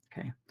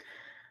Okay.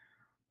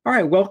 All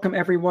right. Welcome,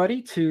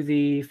 everybody, to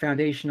the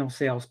Foundational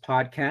Sales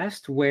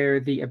Podcast, where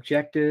the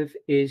objective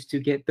is to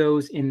get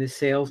those in the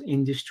sales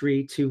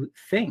industry to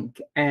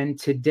think. And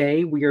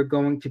today we are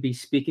going to be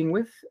speaking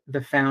with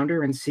the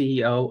founder and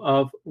CEO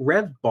of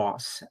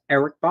Revboss,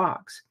 Eric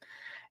Boggs.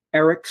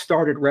 Eric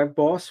started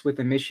Revboss with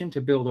a mission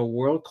to build a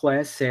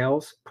world-class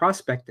sales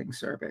prospecting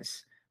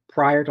service.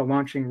 Prior to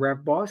launching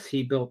Revboss,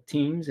 he built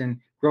teams and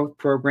growth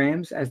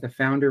programs as the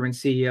founder and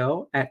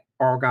CEO at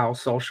Argyle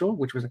Social,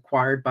 which was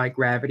acquired by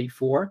Gravity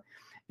 4,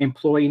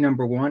 employee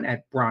number one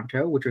at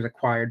Bronto, which was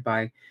acquired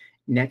by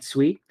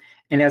NetSuite,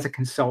 and as a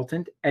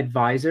consultant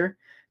advisor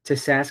to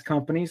SaaS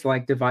companies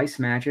like Device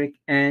Magic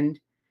and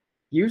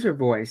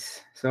UserVoice.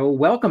 So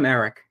welcome,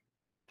 Eric.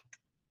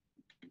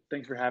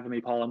 Thanks for having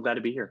me, Paul. I'm glad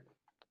to be here.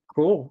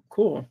 Cool.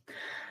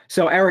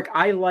 So Eric,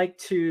 I like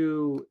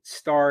to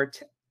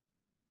start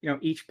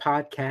each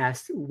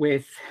podcast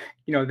with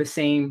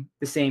the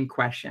same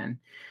question.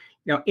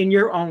 In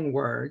your own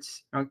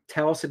words,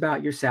 tell us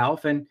about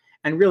yourself and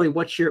really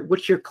what's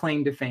your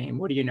claim to fame?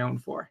 What are you known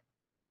for?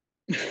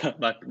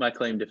 my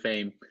claim to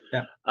fame.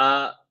 Yeah.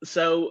 The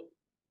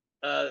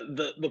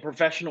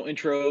professional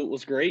intro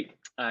was great.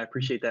 I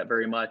appreciate that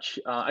very much.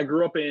 I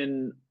grew up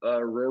in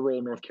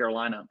rural North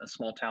Carolina, a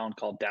small town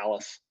called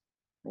Dallas,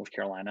 North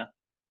Carolina,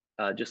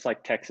 just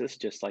like Texas,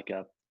 just like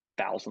a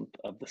thousandth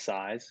of the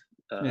size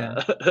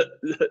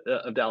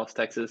of Dallas,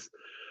 Texas.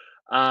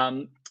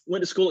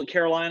 Went to school at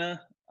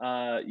Carolina,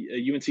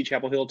 UNC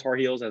Chapel Hill, Tar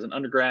Heels as an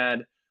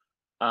undergrad.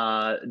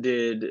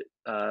 Did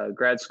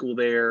grad school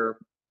there.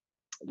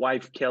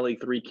 Wife Kelly,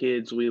 3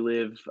 kids. We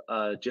live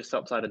just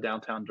outside of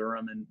downtown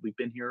Durham, and we've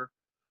been here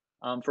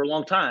for a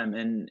long time.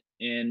 And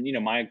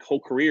my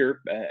whole career,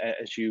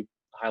 as you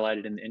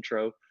highlighted in the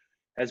intro,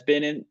 has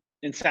been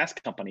in SaaS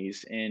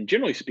companies, and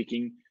generally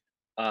speaking,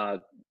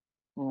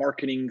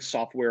 marketing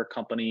software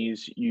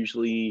companies,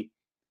 usually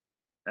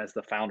as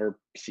the founder,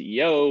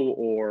 CEO,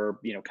 or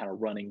kind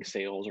of running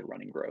sales or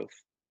running growth.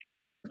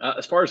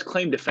 As far as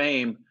claim to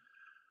fame,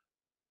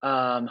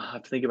 I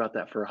have to think about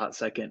that for a hot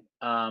second.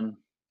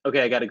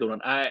 Okay, I got to go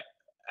on.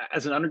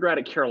 As an undergrad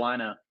at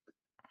Carolina,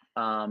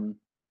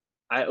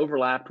 I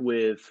overlapped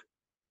with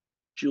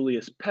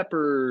Julius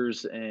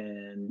Peppers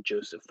and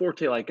Joseph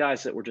Forte, like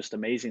guys that were just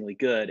amazingly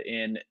good.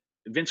 And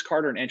Vince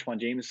Carter and Antoine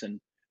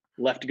Jameson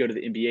left to go to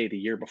the NBA the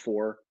year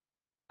before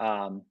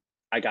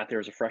I got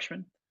there as a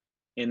freshman.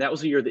 And that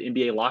was the year of the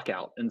NBA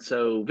lockout. And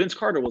so Vince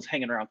Carter was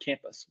hanging around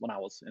campus when I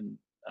was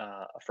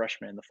a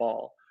freshman in the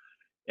fall.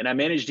 And I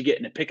managed to get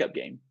in a pickup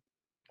game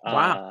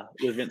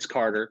with Vince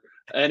Carter.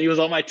 And he was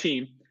on my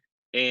team.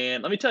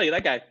 And let me tell you,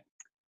 that guy,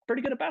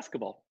 pretty good at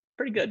basketball.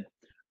 Pretty good.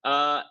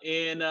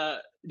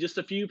 Just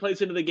a few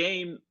plays into the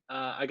game,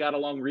 I got a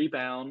long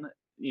rebound,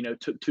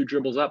 took 2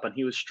 dribbles up, and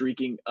he was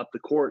streaking up the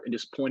court and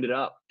just pointed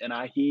up. And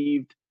I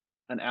heaved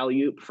an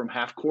alley-oop from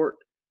half court.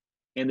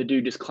 And the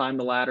dude just climbed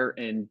the ladder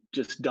and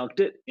just dunked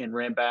it and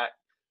ran back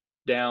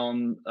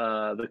down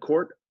the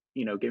court,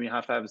 gave me a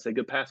high five and said,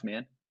 "Good pass,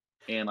 man."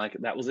 And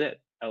that was it.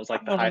 That was the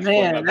highest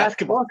point of my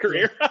basketball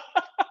career.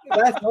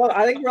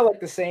 I think we're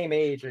the same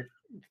age.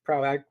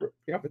 Probably, you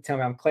don't have to tell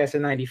me I'm class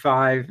of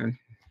 95 and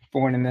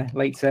born in the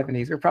late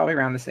 70s. We're probably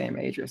around the same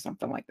age or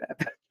something like that.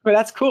 But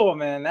that's cool,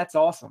 man. That's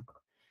awesome.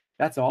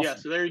 Yeah,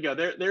 so there you go.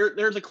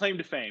 There's a claim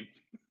to fame.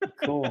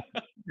 Cool.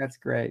 That's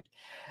great.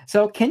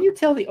 So can you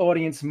tell the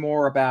audience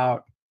more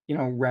about,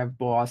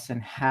 Revboss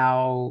and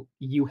how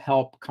you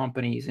help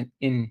companies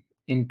in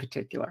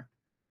particular?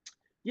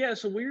 Yeah,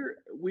 so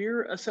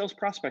we're a sales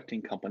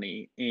prospecting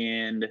company,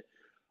 and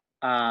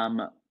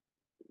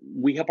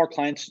we help our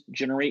clients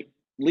generate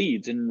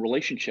leads and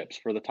relationships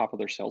for the top of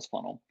their sales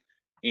funnel.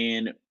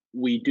 And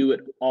we do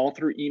it all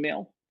through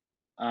email.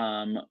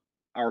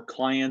 Our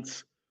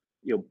clients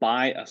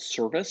buy a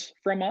service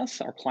from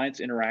us. Our clients'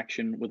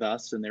 interaction with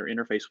us and their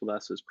interface with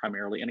us is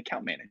primarily an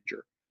account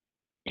manager.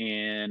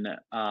 And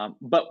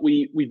but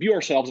we view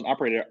ourselves and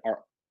operate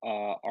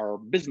our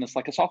business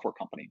like a software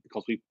company,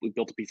 because we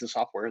built a piece of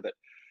software that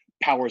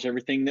powers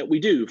everything that we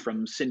do,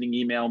 from sending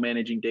email,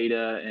 managing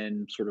data,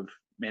 and sort of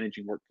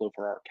managing workflow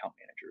for our account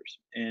managers.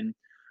 And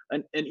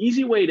an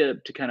easy way to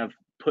kind of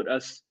put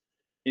us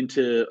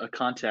into a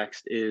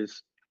context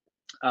is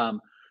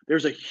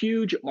there's a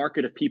huge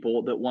market of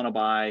people that want to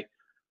buy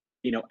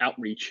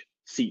outreach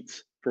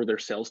seats for their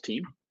sales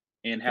team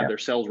and have their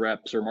sales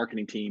reps or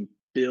marketing team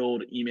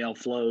build email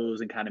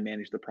flows and kind of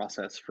manage the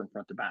process from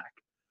front to back.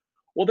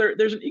 Well,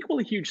 there's an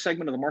equally huge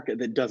segment of the market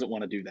that doesn't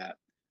want to do that.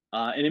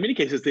 And in many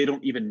cases, they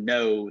don't even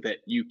know that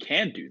you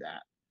can do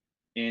that.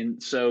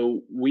 And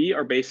so we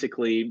are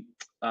basically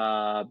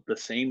the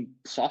same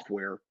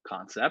software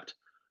concept,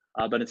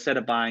 but instead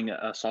of buying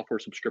a software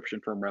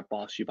subscription from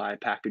Revboss, you buy a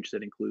package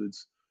that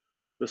includes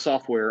the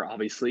software,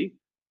 obviously,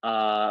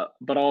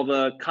 but all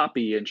the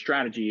copy and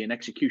strategy and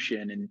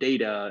execution and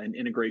data and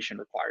integration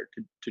required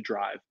to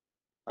drive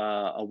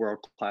a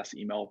world-class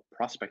email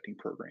prospecting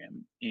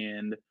program.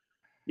 And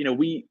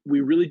we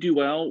really do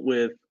well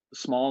with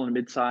small and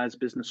mid-sized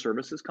business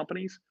services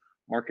companies,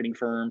 marketing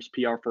firms,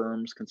 PR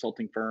firms,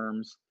 consulting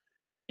firms,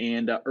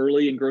 and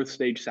early and growth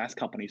stage SaaS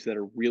companies that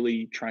are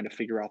really trying to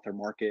figure out their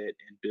market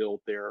and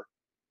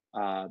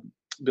uh,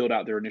 build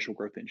out their initial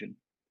growth engine.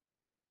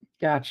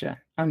 Gotcha.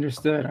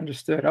 Understood.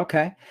 Understood.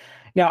 Okay.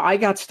 Now, I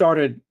got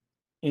started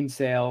in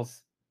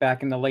sales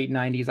back in the late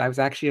 90s. I was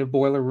actually a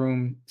boiler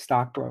room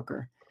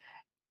stockbroker.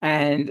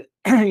 And,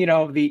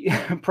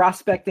 the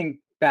prospecting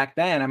back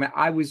then, I mean,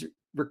 I was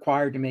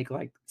required to make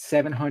like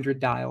 700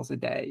 dials a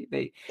day.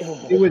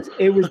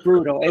 It was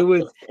brutal.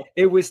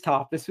 It was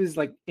tough. This was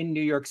like in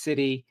New York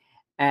City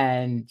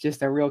and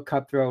just a real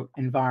cutthroat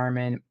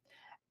environment.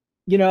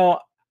 You know,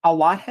 a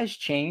lot has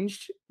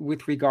changed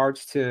with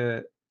regards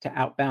to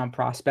outbound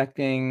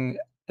prospecting.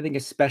 I think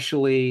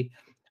especially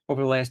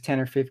over the last 10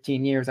 or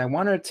 15 years. I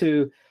wanted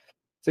to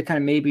kind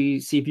of maybe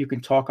see if you can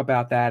talk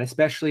about that,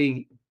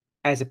 especially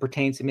as it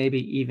pertains to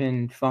maybe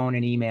even phone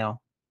and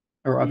email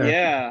or other.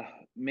 Yeah,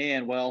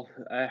 man. Well,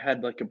 I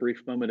had like a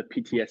brief moment of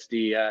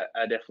PTSD.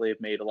 I definitely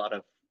have made a lot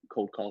of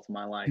cold calls in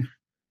my life.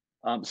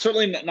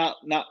 Certainly not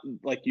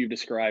like you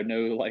described.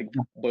 No, like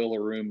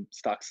boiler room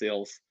stock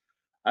sales.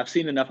 I've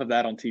seen enough of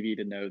that on TV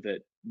to know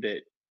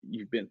that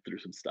you've been through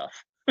some stuff.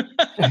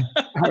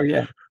 Oh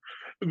yeah.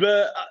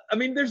 But I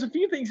mean, there's a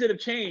few things that have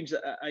changed.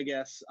 I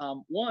guess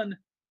one,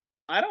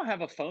 I don't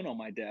have a phone on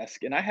my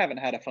desk, and I haven't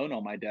had a phone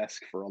on my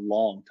desk for a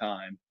long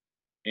time.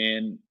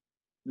 And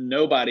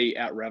nobody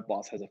at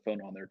Revboss has a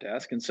phone on their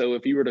desk. And so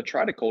if you were to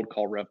try to cold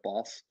call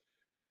Revboss,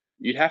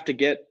 you'd have to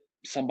get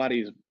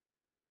somebody's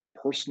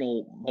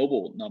personal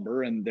mobile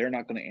number, and they're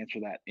not going to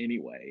answer that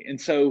anyway. And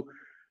so,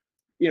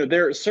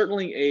 there's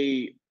certainly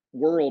a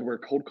world where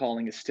cold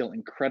calling is still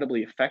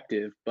incredibly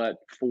effective, but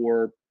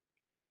for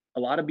a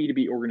lot of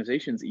B2B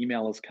organizations,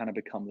 email has kind of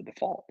become the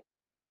default,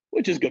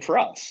 which is good for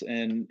us.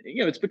 And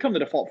it's become the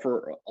default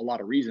for a lot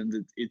of reasons.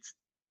 It's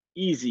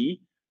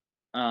easy.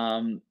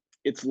 Um,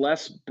 it's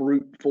less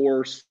brute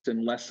force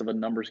and less of a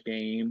numbers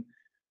game,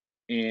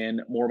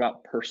 and more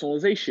about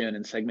personalization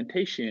and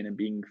segmentation and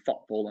being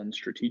thoughtful and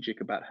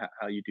strategic about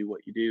how you do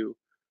what you do.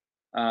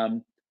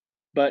 Um,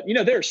 but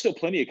there are still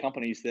plenty of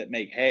companies that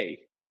make hay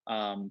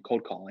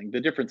cold calling.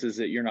 The difference is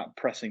that you're not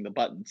pressing the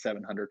button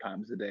 700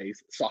 times a day.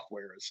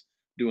 Software is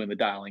doing the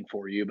dialing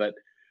for you. But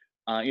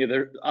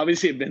there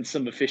obviously have been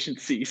some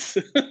efficiencies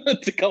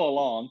to come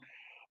along.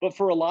 But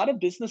for a lot of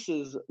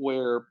businesses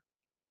where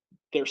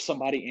there's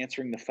somebody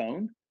answering the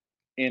phone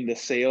and the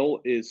sale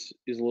is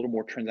a little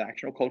more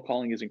transactional, cold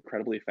calling is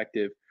incredibly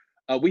effective.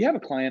 We have a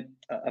client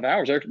of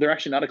ours. They're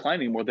actually not a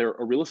client anymore. They're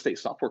a real estate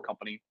software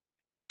company,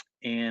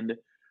 and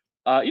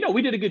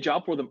we did a good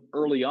job for them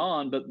early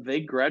on, but they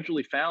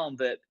gradually found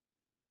that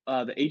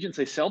the agents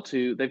they sell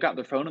to, they've got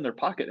their phone in their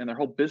pocket, and their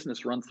whole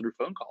business runs through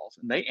phone calls,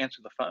 and they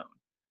answer the phone,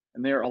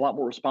 and they're a lot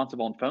more responsive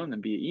on phone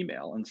than via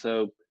email. And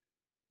so,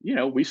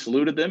 we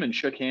saluted them and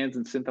shook hands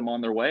and sent them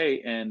on their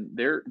way, and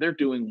they're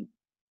doing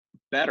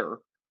better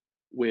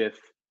with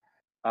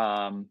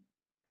um,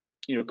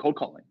 cold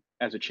calling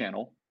as a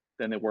channel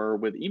than they were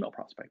with email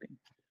prospecting.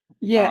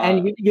 Yeah, Uh,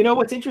 and you know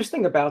what's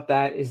interesting about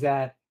that is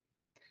that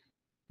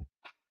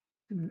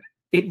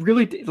it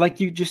really, like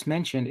you just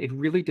mentioned, it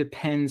really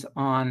depends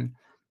on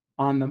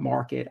the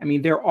market. I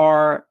mean, there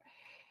are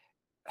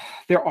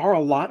a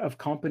lot of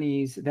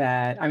companies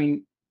that, I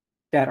mean,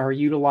 that are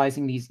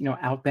utilizing these,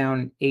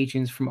 outbound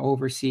agents from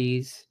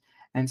overseas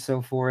and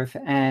so forth.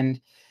 And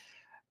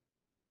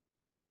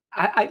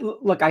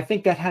look, I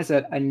think that has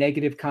a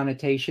negative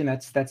connotation.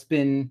 That's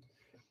been,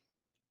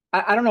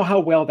 I don't know how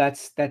well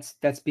that's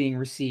being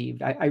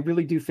received. I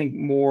really do think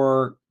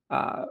more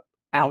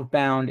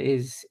outbound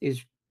is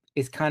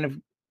kind of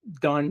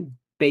done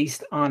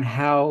based on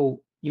how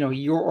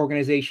your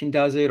organization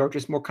does it, or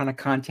just more kind of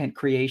content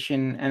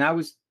creation. And I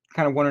was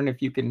kind of wondering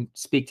if you can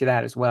speak to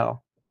that as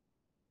well.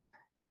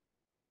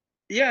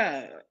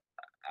 yeah,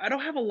 I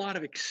don't have a lot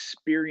of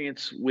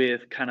experience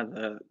with kind of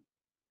the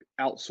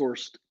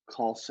outsourced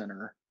call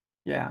center.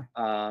 Yeah,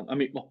 I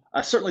mean, well,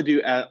 I certainly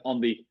do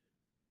on the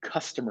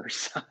customer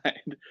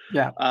side.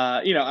 yeah,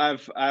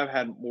 I've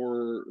had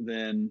more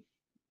than,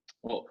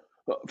 well,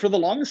 for the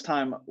longest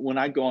time when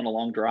I go on a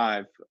long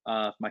drive,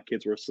 if my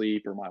kids were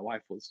asleep or my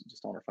wife was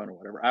just on her phone or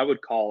whatever, I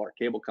would call our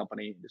cable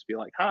company and just be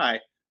like, "Hi,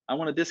 I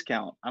want a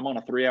discount. I'm on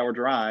a 3-hour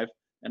drive,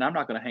 and I'm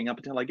not going to hang up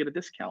until I get a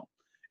discount."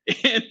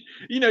 And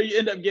you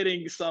end up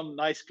getting some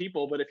nice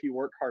people, but if you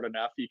work hard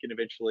enough, you can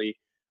eventually,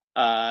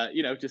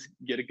 just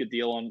get a good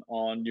deal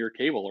on your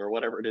cable or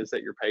whatever it is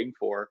that you're paying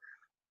for.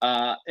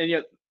 And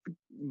yet,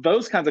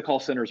 those kinds of call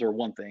centers are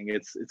one thing.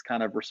 It's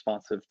kind of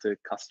responsive to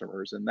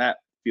customers, and that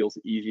feels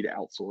easy to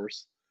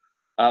outsource.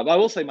 But I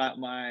will say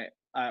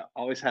I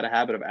always had a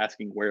habit of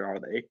asking where are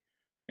they,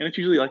 and it's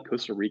usually like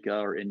Costa Rica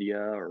or India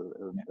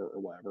or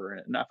whatever,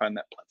 and I find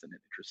that pleasant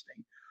and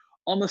interesting.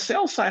 On the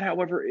sales side,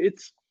 however,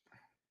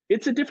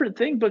 it's a different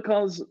thing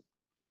because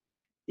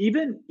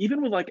even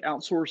with like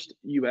outsourced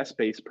US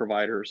based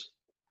providers,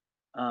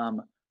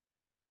 um,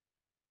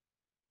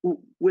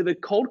 with a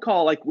cold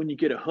call, like when you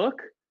get a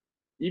hook,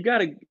 you've got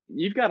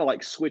to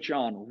like switch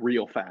on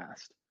real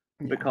fast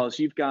yeah, because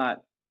you've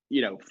got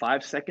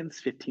 5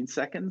 seconds, 15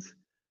 seconds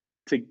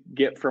to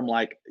get from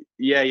like,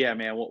 yeah,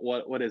 man,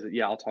 what is it?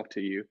 Yeah, I'll talk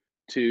to you,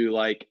 to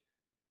like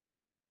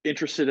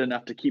interested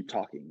enough to keep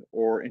talking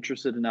or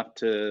interested enough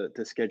to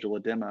schedule a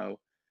demo.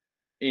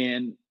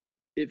 And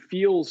it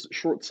feels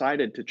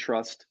short-sighted to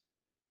trust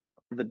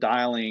the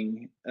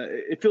dialing.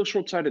 It feels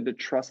short-sighted to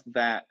trust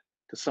that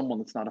to someone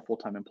that's not a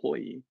full-time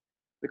employee,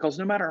 because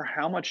no matter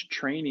how much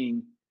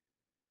training,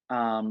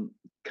 kind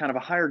of a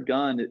hired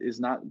gun is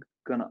not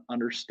going to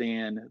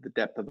understand the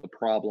depth of the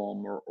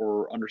problem,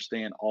 or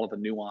understand all of the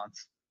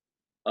nuance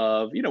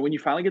of, when you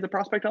finally get the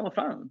prospect on the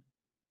phone.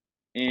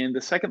 And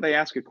the second they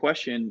ask a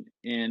question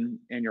and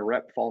your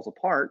rep falls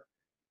apart,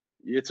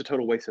 it's a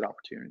total wasted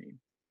opportunity.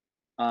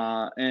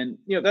 And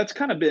that's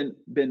kind of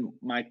been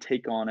my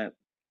take on it.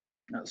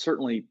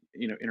 Certainly,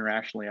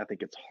 internationally, I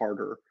think it's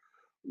harder.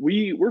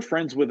 We're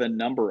friends with a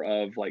number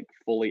of like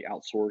fully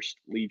outsourced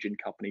lead gen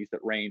companies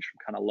that range from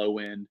kind of low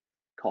end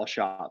call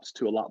shops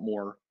to a lot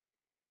more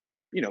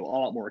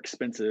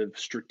expensive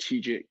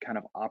strategic kind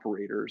of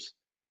operators.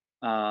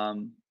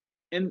 Um,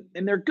 and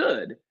they're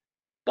good,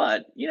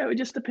 but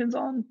it depends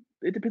on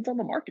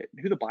the market,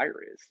 who the buyer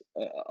is,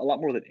 a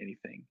lot more than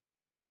anything.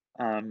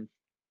 Um,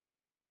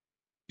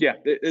 yeah,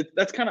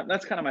 that's kind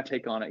of my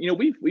take on it.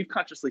 We've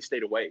consciously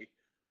stayed away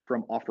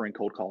from offering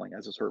cold calling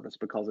as a service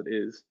because it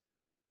is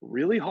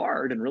really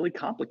hard and really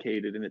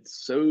complicated, and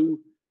it's so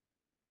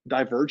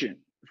divergent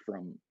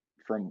from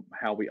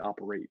how we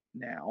operate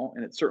now.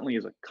 And it certainly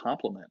is a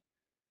compliment.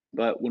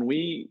 But when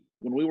we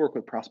work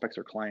with prospects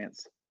or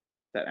clients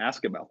that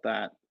ask about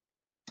that,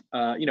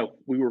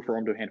 we refer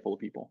them to a handful of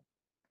people.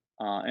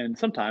 And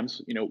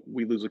sometimes,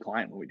 we lose a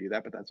client when we do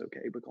that, but that's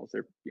okay because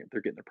they're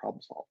getting their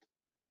problem solved.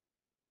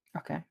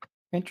 Okay.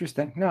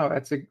 Interesting. No,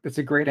 that's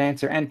a great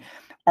answer. And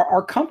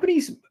are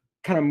companies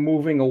kind of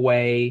moving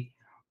away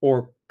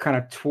or kind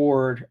of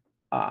toward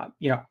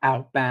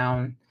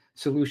outbound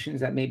solutions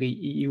that maybe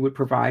you would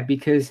provide?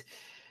 Because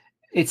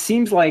it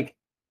seems like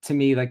to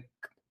me like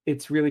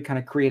it's really kind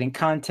of uh, creating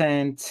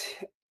content,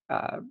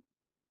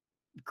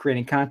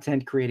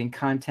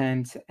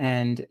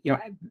 and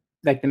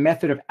like the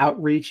method of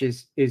outreach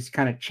is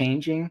kind of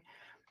changing.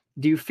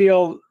 Do you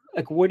feel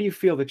like what do you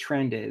feel the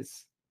trend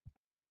is?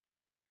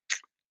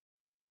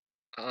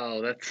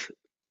 Oh,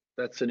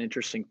 that's an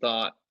interesting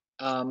thought.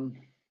 Um,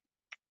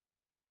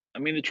 I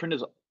mean, the trend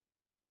is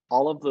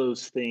all of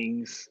those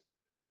things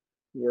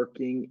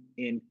working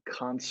in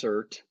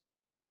concert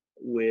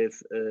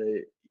with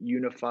a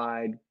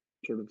unified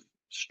sort of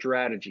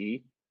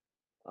strategy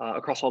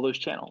across all those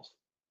channels.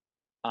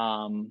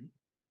 Um,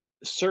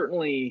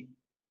 Certainly,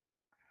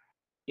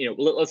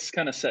 let's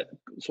kind of set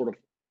sort of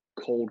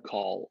cold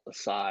call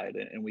aside,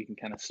 and we can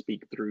kind of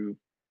speak through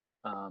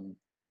um,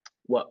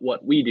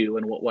 what we do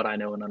and what I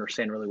know and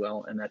understand really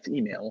well, and that's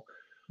email.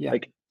 Yeah.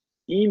 Like,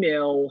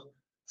 email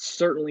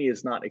certainly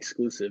is not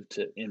exclusive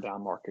to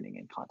inbound marketing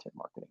and content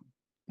marketing.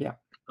 Yeah.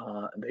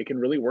 They can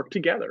really work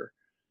together,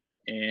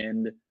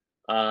 and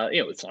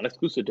it's not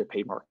exclusive to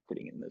paid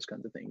marketing and those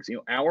kinds of things.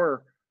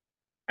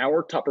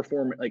 Our top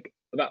performer, like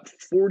about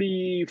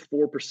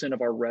 44%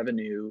 of our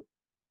revenue,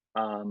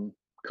 um,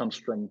 comes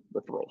from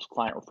referrals,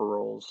 client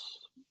referrals,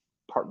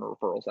 partner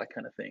referrals, that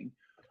kind of thing.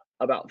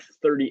 About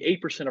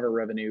 38% of our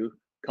revenue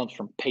comes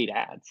from paid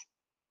ads.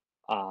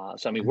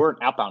 So I mean, Mhm. we're an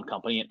outbound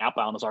company, and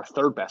outbound is our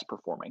third best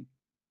performing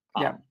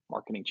Yeah.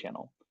 marketing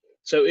channel.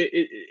 So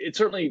it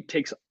certainly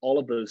takes all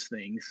of those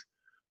things,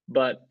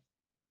 but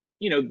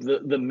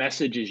the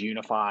message is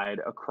unified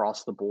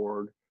across the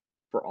board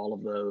for all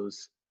of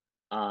those.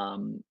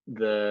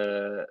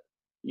 The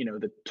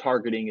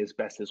targeting as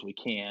best as we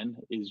can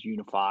is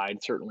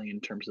unified, certainly in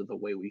terms of the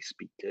way we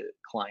speak to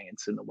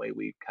clients and the way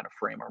we kind of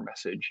frame our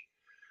message.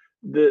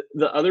 The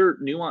other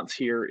nuance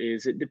here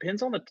is it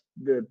depends on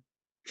the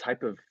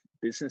type of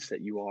business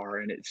that you are,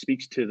 and it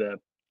speaks to the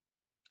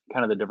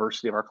kind of the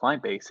diversity of our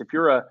client base. If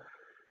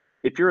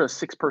you're a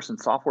six-person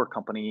software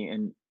company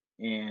and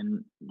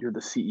you're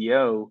the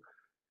CEO,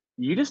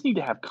 you just need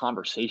to have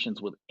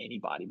conversations with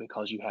anybody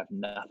because you have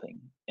nothing.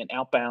 And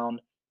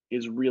outbound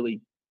is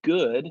really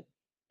good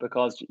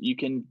because you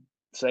can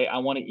say, I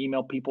want to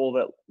email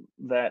people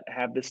that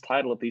have this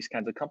title at these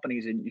kinds of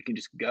companies, and you can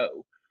just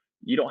go.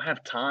 You don't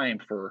have time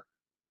for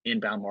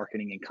inbound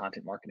marketing and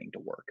content marketing to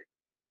work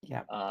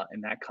Yeah.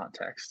 in that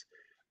context.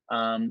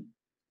 Um,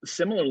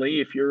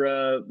 Similarly, if you're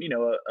a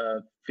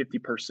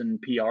 50-person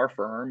PR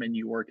firm and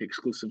you work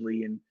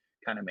exclusively in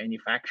kind of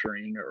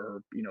manufacturing,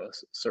 or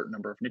certain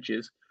number of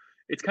niches,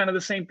 it's kind of the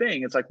same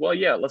thing. It's like, well,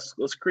 yeah, let's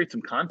create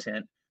some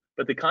content,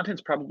 but the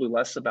content's probably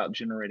less about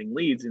generating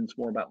leads, and it's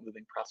more about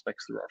moving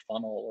prospects through our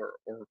funnel,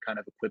 or kind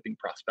of equipping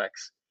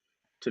prospects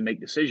to make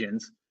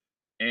decisions.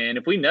 And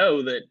if we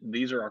know that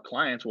these are our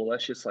clients, well,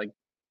 let's just like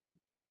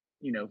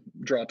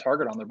draw a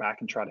target on their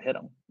back and try to hit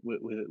them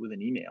with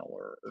an email,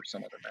 or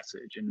some other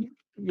message. and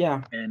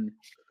Yeah. and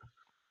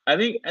I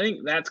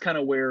think that's kind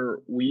of where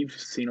we've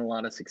seen a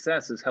lot of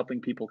success, is helping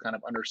people kind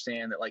of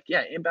understand that, like,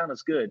 yeah, inbound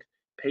is good,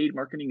 paid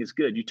marketing is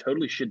good, you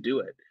totally should do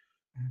it.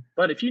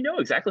 But if you know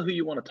exactly who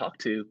you want to talk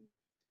to,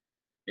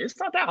 it's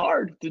not that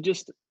hard to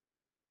just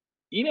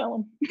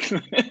email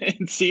them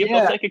and see if they'll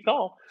Yeah, take a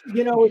call.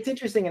 it's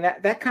interesting, and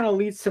that kind of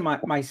leads to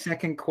my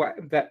second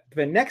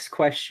the next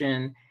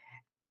question,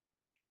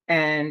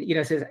 and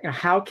it says,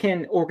 how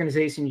can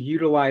organizations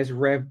utilize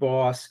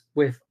Revboss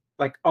with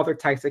like other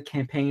types of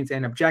campaigns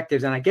and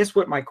objectives? And I guess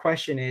what my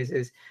question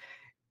is,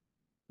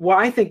 well,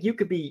 I think you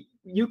could be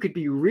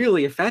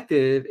really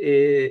effective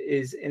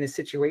is in a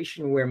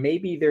situation where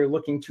maybe they're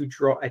looking to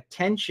draw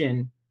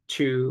attention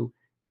to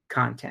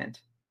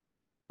content,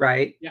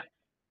 right? Yeah.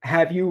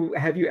 Have you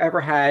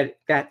ever had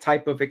that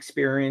type of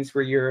experience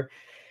where your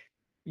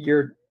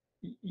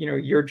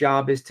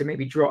job is to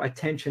maybe draw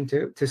attention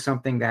to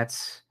something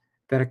that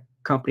a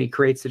company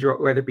creates to draw,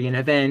 whether it be an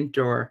event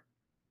or?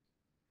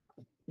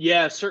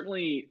 Yeah,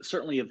 certainly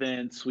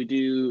events. We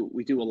do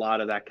a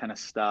lot of that kind of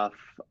stuff.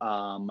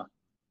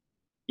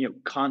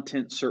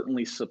 Content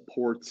certainly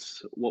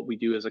supports what we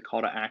do as a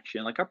call to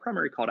action. Like our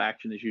primary call to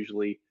action is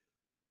usually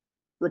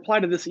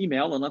reply to this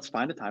email and let's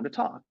find a time to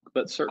talk.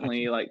 But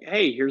certainly, like,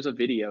 hey, here's a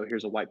video,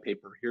 here's a white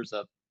paper, here's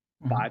a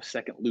Mhm.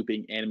 5-second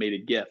looping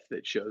animated GIF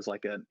that shows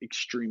like an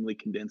extremely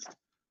condensed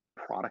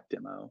product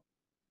demo.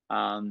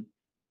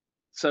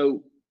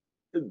 So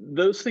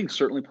those things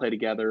certainly play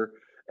together.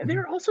 And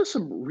there Mhm. are also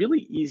some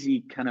really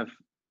easy kind of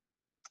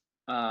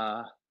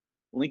uh,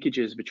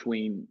 linkages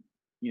between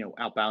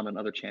outbound and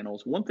other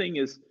channels. One thing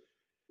is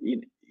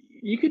you,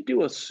 you could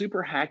do a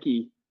super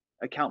hacky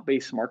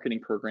account-based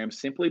marketing program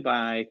simply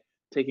by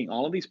taking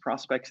all of these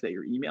prospects that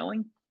you're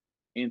emailing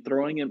and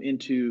throwing them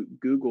into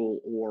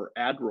Google or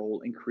AdRoll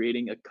and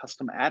creating a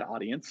custom ad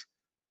audience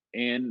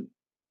and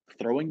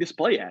throwing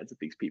display ads at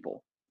these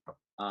people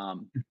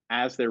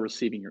as they're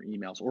receiving your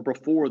emails or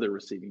before they're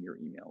receiving your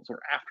emails or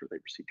after they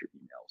received your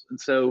emails. And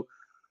so,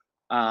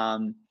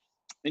 um,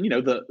 and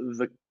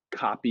the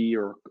copy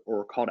or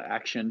call to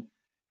action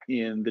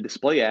in the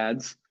display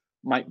ads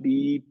might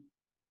be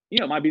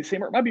might be the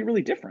same or it might be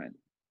really different.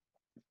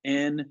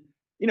 And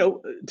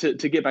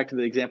to get back to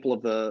the example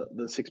of the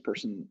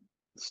 6-person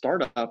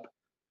startup,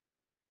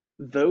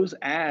 those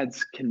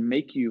ads can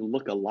make you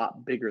look a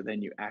lot bigger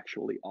than you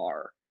actually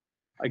are.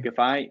 Like if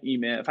I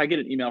get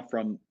an email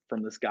from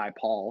this guy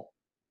Paul,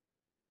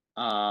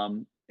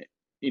 um,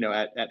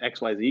 at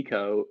XYZ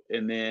Co,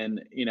 and then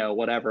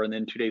whatever, and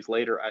then 2 days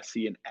later I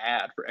see an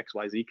ad for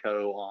XYZ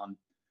Co on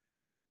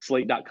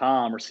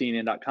Slate.com or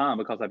CNN.com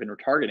because I've been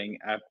retargeting.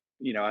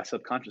 I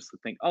subconsciously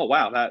think, oh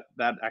wow,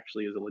 that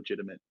actually is a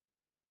legitimate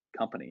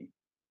company.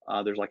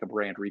 There's like a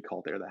brand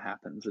recall there that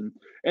happens, and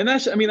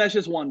that's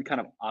just one kind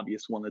of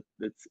obvious one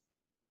that's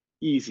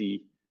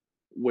easy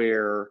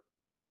where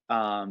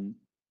um,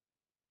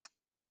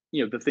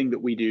 the thing that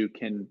we do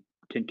can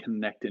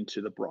connect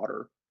into the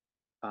broader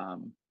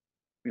um,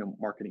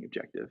 marketing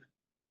objective.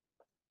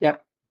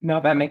 Yep. No,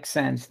 that makes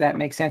sense. That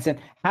makes sense. And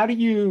how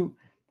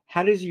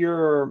does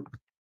your,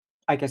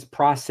 I guess,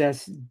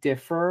 process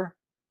differ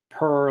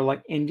per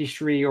like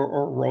industry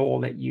or role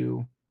that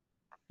you're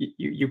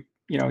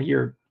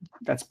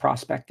that's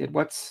prospected?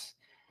 What's?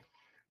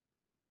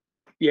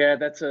 Yeah,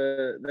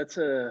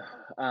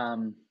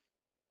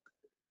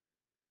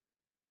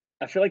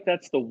 I feel like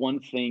that's the one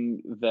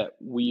thing that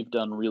we've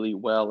done really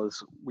well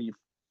is we've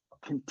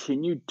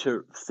continued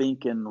to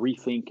think and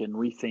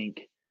rethink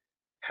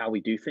how we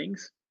do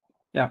things,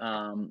 Yeah.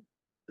 um,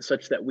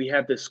 such that we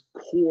have this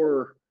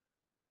core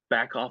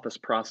back office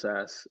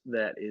process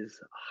that is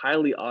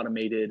highly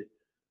automated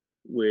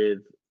with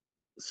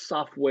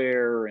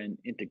software and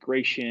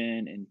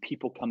integration and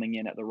people coming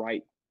in at the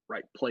right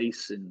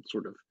place and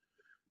sort of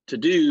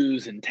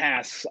to-dos and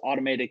tasks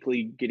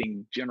automatically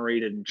getting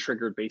generated and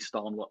triggered based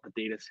on what the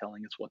data is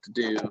telling us what to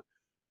do.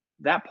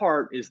 That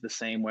part is the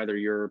same whether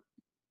you're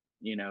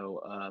you know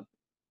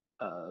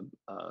a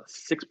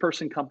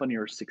 6-person company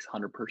or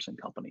 600-person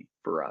company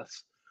for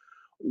us.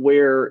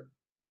 Where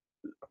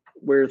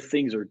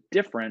things are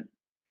different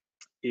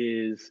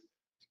is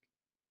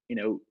you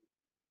know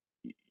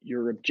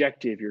your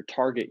objective, your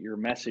target, your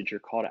message,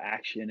 your call to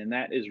action, and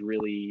that is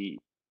really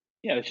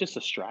it's just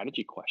a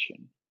strategy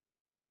question,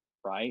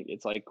 right?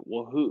 It's like,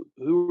 well,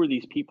 who are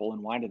these people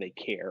and why do they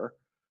care?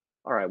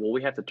 All right, well,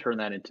 we have to turn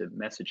that into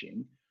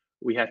messaging.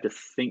 We have to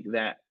think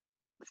that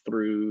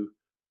through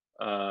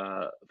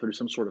through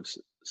some sort of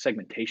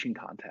segmentation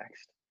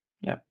context,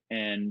 Yeah.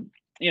 and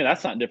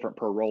that's not different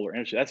per role or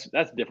industry.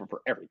 That's different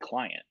for every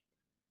client,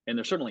 and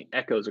there's certainly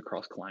echoes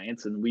across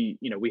clients. And we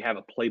have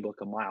a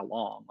playbook a mile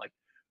long. Like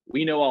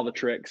we know all the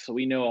tricks, so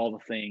we know all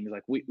the things.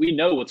 Like we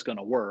know what's going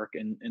to work,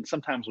 and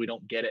sometimes we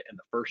don't get it in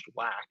the first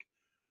whack.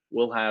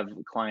 We'll have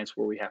clients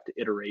where we have to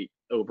iterate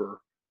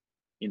over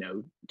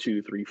 2,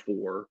 3,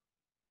 4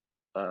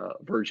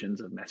 versions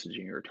of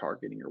messaging or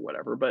targeting or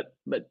whatever. But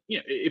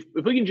if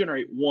we can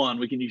generate one,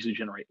 we can usually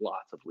generate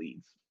lots of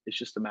leads. It's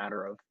just a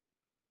matter of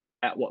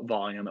at what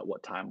volume, at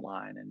what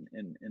timeline,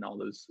 and all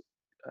those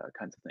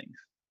kinds of things.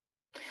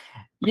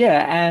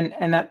 Yeah,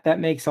 and that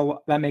makes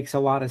a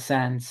lot of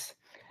sense.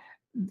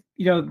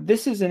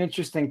 This is an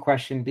interesting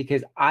question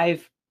because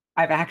I've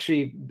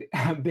actually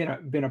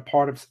been a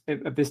part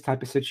of this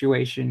type of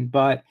situation,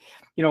 but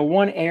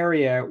one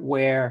area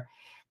where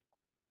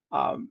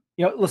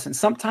Listen,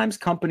 sometimes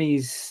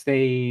companies,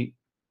 they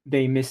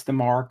miss the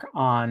mark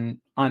on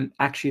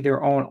actually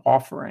their own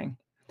offering,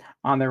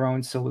 on their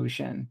own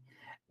solution.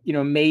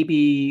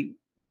 Maybe,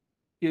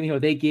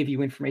 they give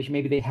you information.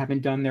 Maybe they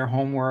haven't done their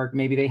homework.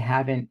 Maybe they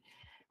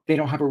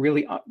don't have a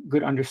really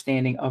good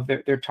understanding of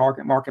their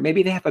target market.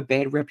 Maybe they have a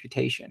bad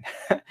reputation.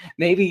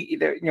 Maybe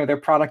their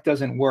product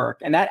doesn't work,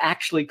 and that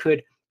actually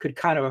could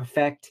kind of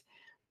affect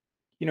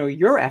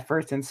your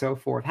efforts and so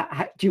forth.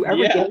 Do you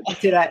ever get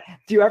into that?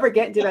 Do you ever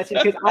get into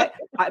that?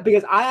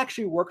 Because I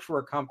actually worked for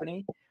a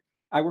company.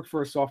 I worked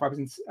for a software.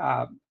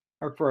 I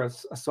worked for a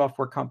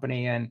software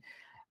company, and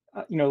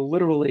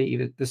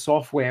literally the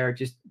software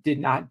just did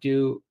not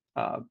do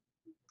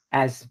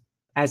as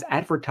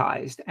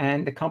advertised,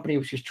 and the company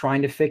was just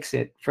trying to fix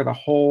it for the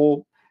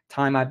whole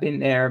time I've been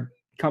there.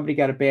 Company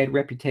got a bad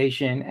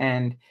reputation,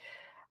 and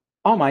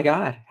oh my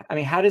God, I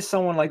mean, how does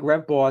someone like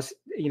Revboss,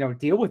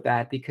 deal with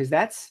that? Because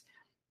that's,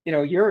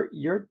 you're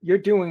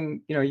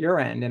doing, your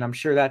end, and I'm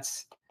sure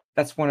that's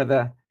one of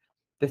the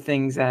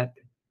things that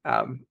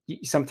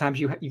sometimes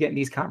you get in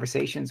these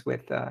conversations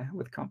with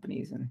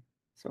companies and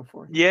so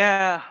forth.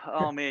 Yeah.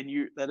 Oh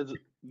man, that is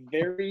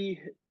very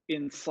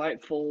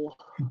insightful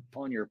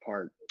on your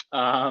part,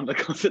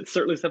 because it's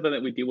certainly something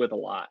that we deal with a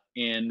lot.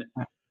 And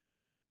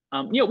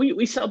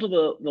we sell to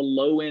the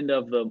low end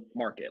of the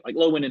market, like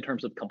low end in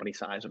terms of company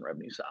size and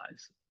revenue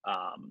size.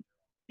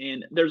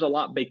 And there's a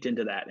lot baked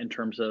into that in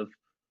terms of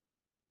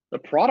the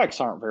products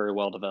aren't very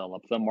well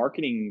developed. The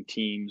marketing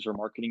teams or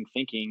marketing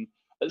thinking,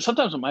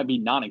 sometimes it might be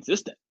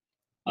non-existent,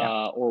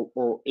 Yeah.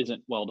 or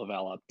isn't well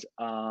developed.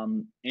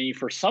 And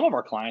for some of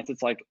our clients,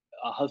 it's like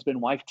a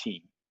husband-wife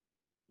team.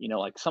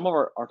 Like some of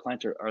our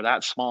clients are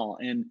that small.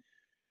 And,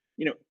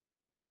 you know,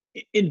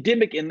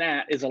 endemic in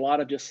that is a lot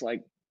of just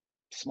like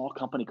small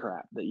company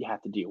crap that you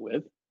have to deal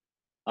with.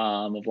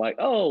 Of like,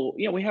 oh,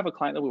 we have a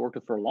client that we worked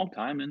with for a long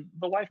time, and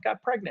the wife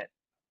got pregnant,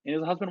 and it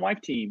was a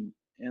husband-wife team.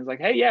 And it's like,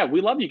 hey, yeah,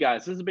 we love you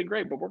guys. This has been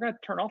great, but we're going to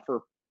turn off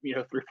for 3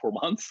 or 4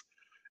 months,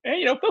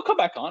 and they'll come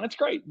back on. It's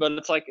great, but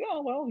it's like,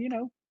 oh well,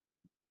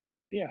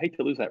 yeah, I hate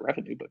to lose that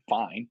revenue, but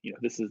fine.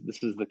 This is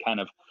the kind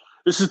of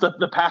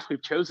the path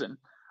we've chosen.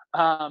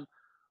 Um,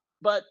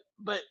 but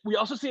we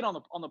also see it on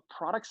the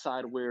product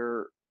side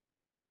where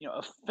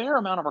a fair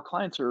amount of our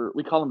clients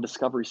we call them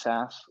discovery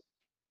SaaS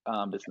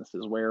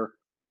businesses where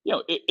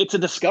it's a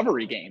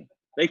discovery game.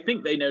 They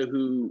think they know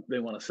who they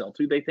want to sell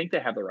to. They think they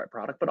have the right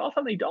product, but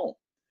often they don't.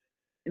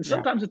 And Yeah.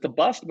 sometimes it's a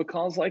bust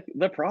because like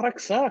the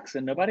product sucks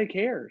and nobody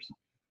cares,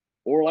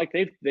 or like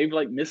they've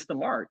like missed the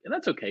mark, and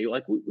that's okay.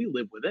 Like we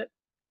live with it.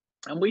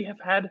 And we have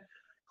had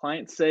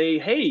clients say,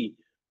 hey,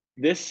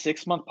 this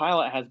 6-month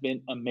pilot has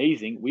been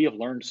amazing. We have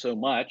learned so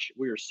much.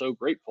 We are so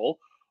grateful.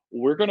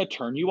 We're going to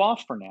turn you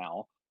off for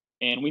now.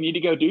 And we need to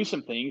go do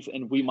some things,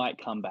 and we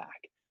might come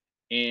back.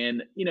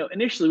 And,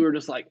 initially we were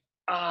just like,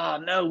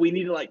 no, we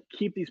need to like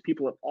keep these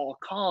people at all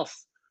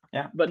costs.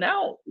 Yeah. But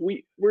now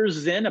we're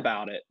zen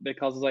about it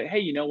because it's like, hey,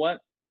 you know what?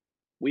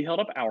 We held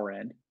up our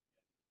end.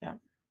 Yeah.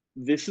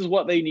 This is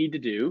what they need to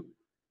do.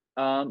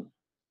 And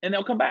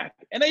they'll come back.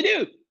 And they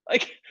do.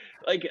 Like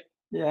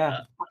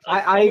Yeah.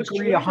 I almost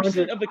agree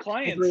 20% of the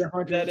I agree clients that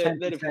 110% have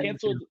with you.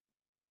 canceled.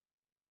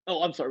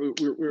 Oh, I'm sorry,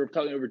 we were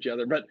talking over each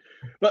other, but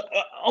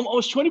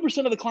almost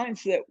 20% of the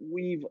clients that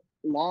we've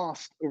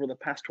lost over the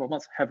past 12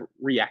 months have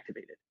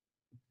reactivated.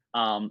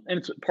 And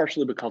it's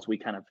partially because we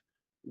kind of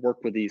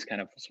work with these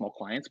kind of small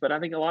clients, but I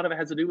think a lot of it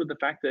has to do with the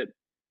fact that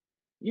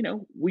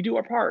we do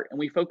our part and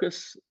we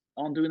focus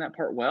on doing that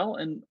part well,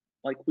 and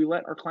like we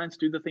let our clients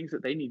do the things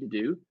that they need to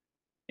do,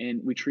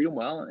 and we treat them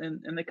well,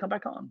 and they come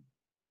back on.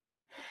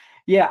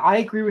 Yeah, I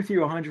agree with you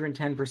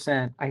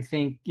 110%. I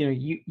think,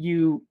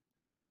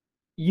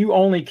 you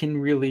only can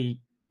really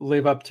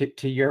live up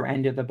to your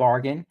end of the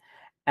bargain.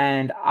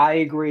 And I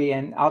agree.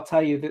 And I'll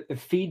tell you that the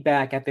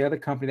feedback at the other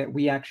company that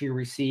we actually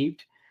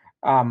received,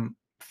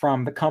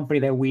 from the company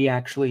that we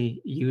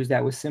actually used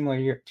that was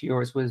similar to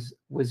yours was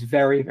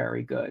very,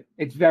 very good.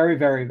 It's very,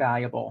 very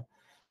valuable.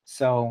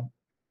 So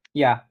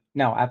yeah,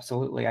 no,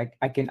 absolutely.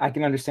 I can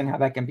understand how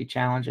that can be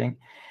challenging.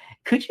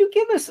 Could you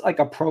give us like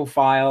a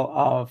profile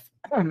of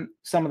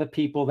some of the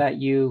people that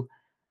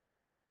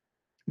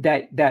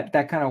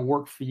that kind of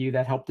work for you,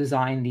 that help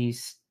design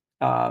these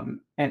and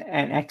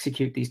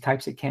execute these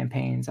types of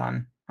campaigns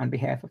on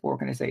behalf of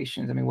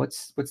organizations? I mean,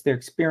 what's their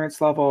experience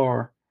level,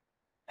 or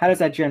how does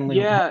that generally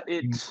work?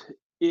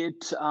 Yeah,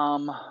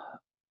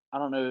 I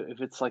don't know if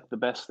it's like the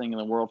best thing in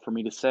the world for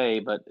me to say,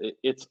 but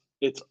it's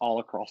all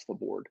across the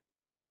board.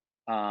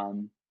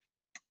 Um,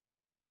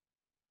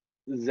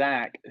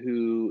 Zach,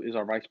 who is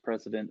our vice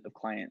president of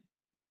client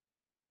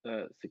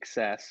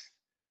success,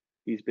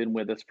 he's been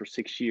with us for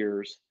 6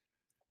 years.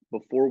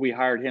 Before we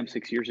hired him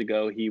 6 years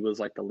ago, he was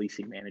like the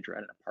leasing manager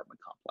at an apartment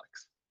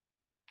complex.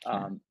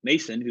 Okay.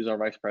 Mason, who's our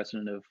vice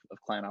president of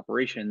client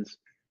operations,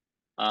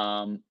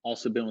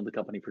 also been with the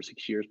company for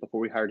 6 years. Before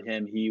we hired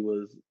him, he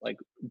was like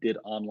did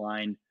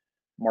online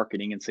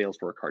marketing and sales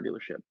for a car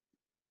dealership.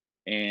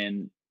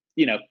 And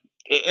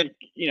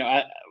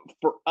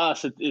for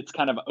us, it's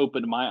kind of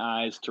opened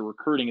my eyes to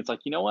recruiting. It's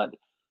like, you know what?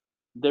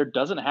 there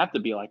doesn't have to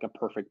be like a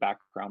perfect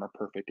background or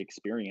perfect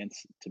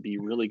experience to be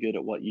really good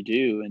at what you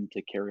do and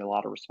to carry a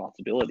lot of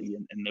responsibility.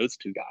 And those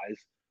two guys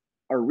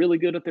are really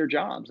good at their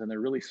jobs and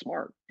they're really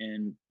smart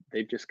and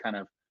they've just kind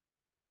of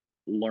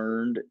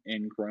learned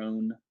and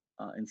grown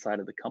inside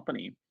of the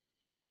company.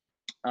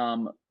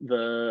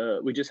 The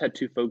We just had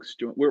two folks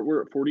join.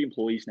 We're at 40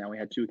 employees now. We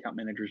had two account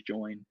managers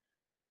join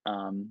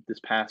this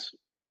past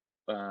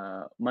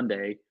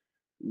Monday.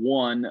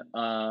 One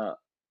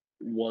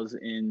was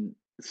in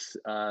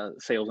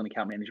sales and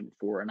account management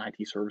for an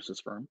IT services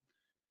firm,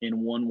 and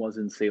one was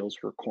in sales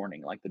for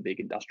Corning, like the big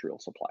industrial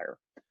supplier.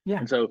 Yeah.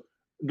 And so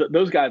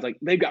those guys, like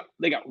they got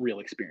real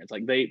experience.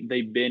 Like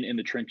they've been in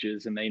the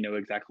trenches and they know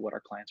exactly what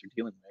our clients are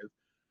dealing with.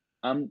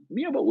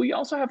 But we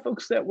also have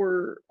folks that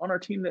were on our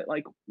team that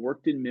like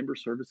worked in member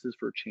services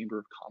for a chamber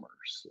of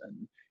commerce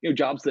and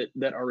jobs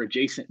that are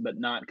adjacent but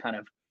not kind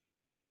of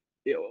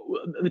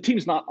the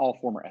team's not all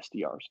former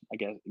SDRs. I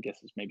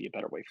guess is maybe a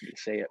better way for me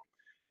to say it,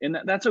 and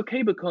that's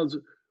okay because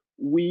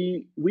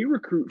we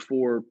recruit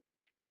for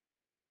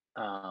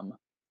um,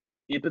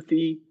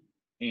 empathy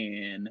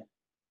and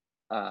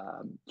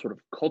sort of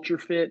culture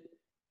fit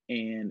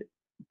and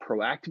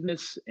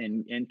proactiveness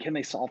and can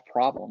they solve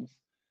problems,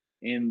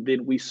 and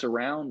then we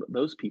surround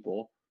those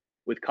people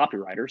with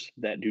copywriters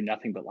that do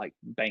nothing but like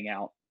bang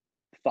out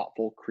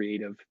thoughtful,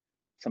 creative,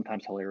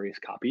 sometimes hilarious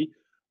copy.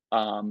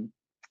 um,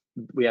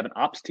 we have an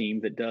ops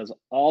team that does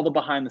all the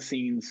behind the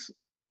scenes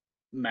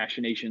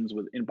machinations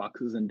with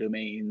inboxes and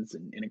domains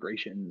and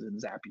integrations and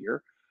Zapier.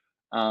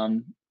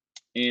 Um,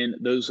 and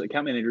those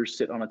account managers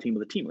sit on a team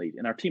with a team lead,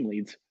 and our team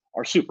leads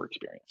are super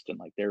experienced and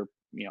like they're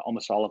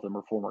almost all of them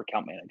are former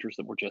account managers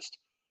that were just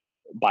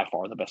by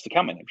far the best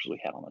account managers we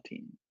had on the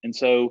team. And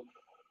so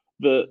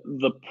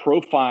the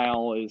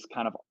profile is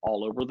kind of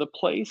all over the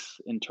place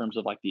in terms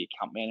of like the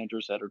account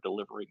managers that are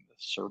delivering the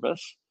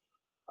service.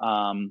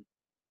 Um,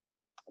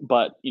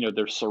 but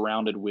they're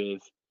surrounded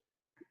with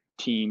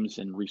teams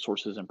and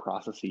resources and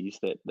processes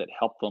that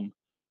help them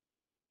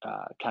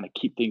kind of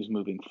keep things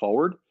moving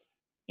forward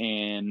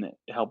and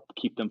help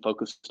keep them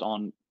focused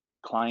on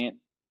client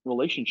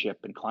relationship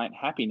and client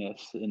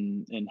happiness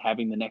and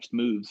having the next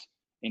moves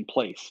in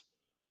place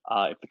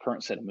if the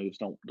current set of moves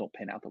don't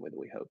pan out the way that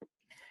we hope.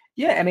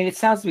 Yeah, I mean, it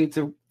sounds to me it's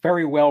a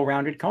very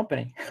well-rounded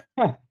company.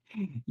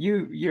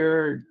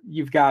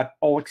 You've got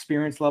all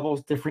experience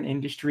levels, different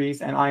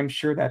industries, and I'm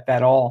sure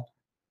that all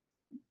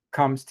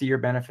comes to your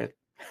benefit.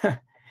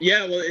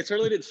 Yeah, well, it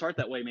certainly didn't start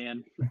that way,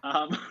 man.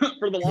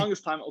 For the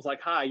longest time, it was like,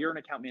 "Hi, you're an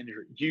account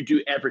manager. You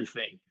do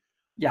everything."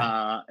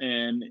 Yeah,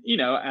 And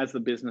as the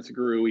business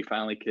grew, we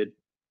finally could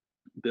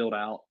build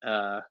out,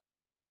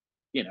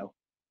 you know,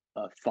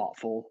 a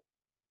thoughtful,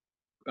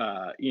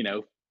 uh, you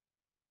know,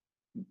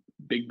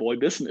 big boy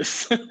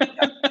business,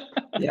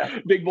 yeah,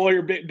 big boy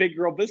or big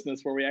girl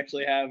business, where we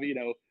actually have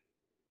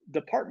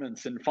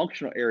departments and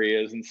functional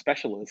areas and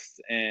specialists.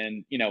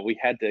 And we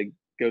had to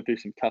go through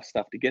some tough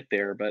stuff to get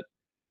there, but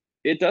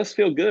it does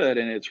feel good,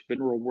 and it's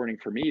been rewarding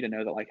for me to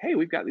know that, like, hey,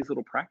 we've got these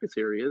little practice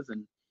areas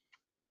and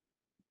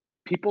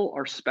people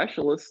are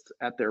specialists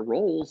at their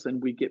roles,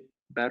 and we get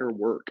better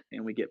work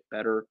and we get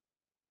better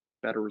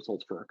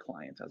results for our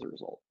clients as a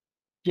result.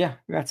 yeah.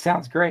 That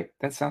sounds great.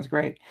 That sounds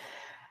great.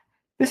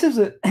 This is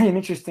an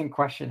interesting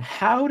question.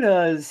 How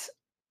does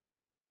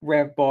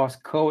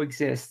RevBoss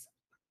coexist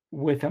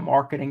with a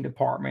marketing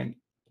department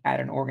at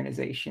an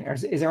organization?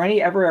 Is there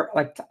any ever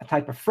like a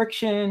type of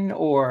friction,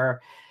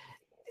 or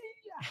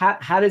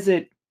how does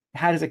it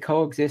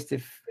coexist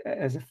if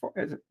as it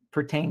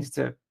pertains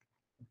to,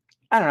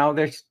 I don't know,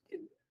 there's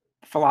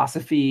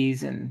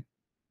philosophies and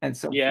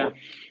so Yeah,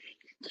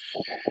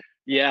 forth.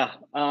 yeah.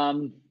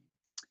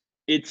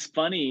 It's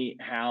funny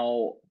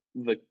how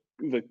the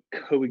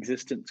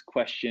coexistence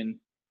question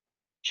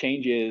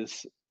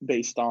changes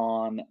based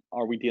on,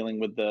 are we dealing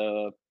with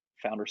the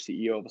founder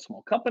CEO of a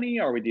small company?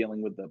 Are we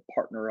dealing with the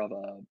partner of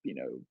a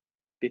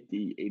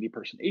 50, 80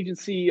 person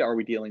agency? Are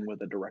we dealing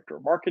with a director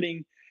of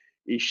marketing?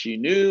 Is she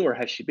new or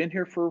has she been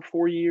here for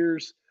 4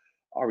 years?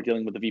 Are we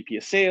dealing with the VP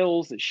of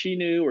sales? Is she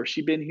new or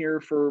she been here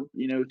for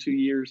 2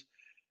 years?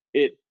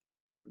 It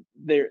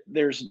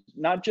there's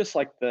not just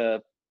like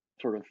the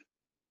sort of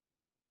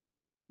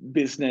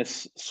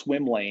business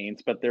swim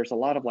lanes, but there's a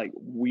lot of like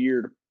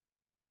weird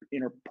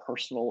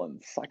interpersonal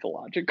and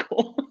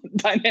psychological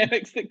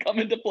dynamics that come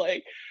into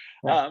play.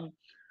 Right. Um,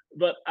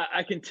 but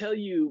I can tell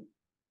you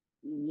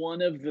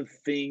one of the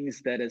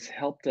things that has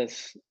helped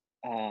us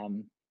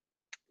um,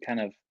 kind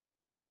of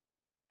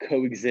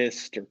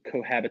coexist or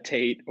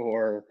cohabitate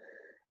or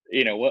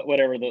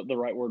whatever the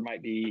right word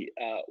might be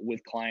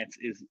with clients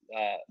is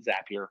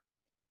Zapier,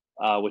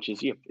 which is,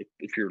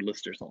 if your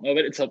listeners don't know,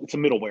 but it's a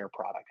middleware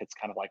product. It's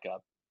kind of like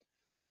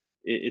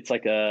it's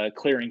like a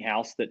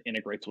clearinghouse that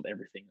integrates with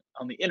everything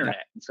on the Yeah.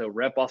 internet. And so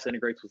RevBoss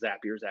integrates with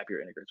Zapier,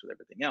 Zapier integrates with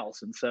everything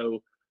else. And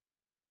so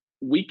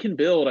we can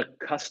build a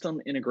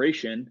custom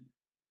integration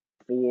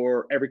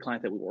for every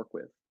client that we work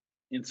with.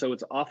 And so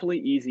it's awfully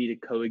easy to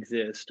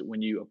coexist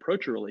when you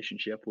approach a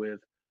relationship with,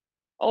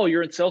 oh,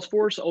 you're in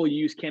Salesforce, oh, you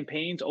use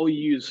campaigns, oh, you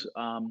use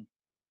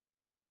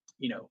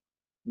you know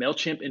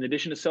MailChimp, in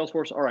addition to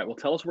Salesforce, all right, well,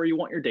 tell us where you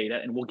want your data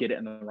and we'll get it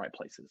in the right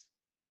places.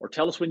 Or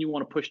tell us when you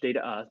want to push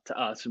data to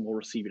us and we'll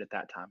receive it at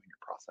that time in your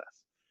process.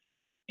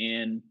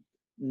 And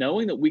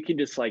knowing that we can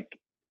just like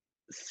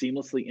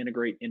seamlessly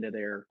integrate into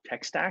their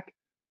tech stack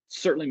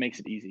certainly makes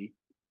it easy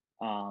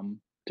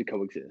to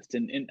coexist.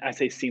 And I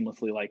say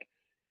seamlessly, like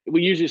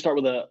we usually start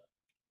with a,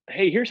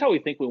 hey, here's how we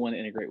think we want to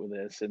integrate with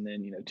this. And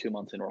then, 2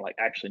 months in, we're like,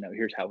 actually, no,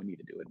 here's how we need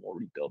to do it. We'll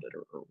rebuild it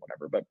or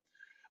whatever.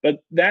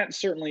 But that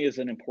certainly is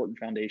an important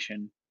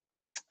foundation.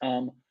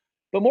 Um,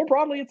 but more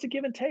broadly, it's a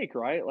give and take,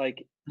 right?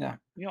 Like, Yeah.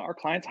 our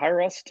clients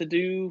hire us to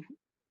do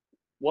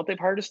what they've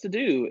hired us to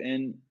do,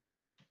 and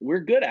we're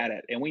good at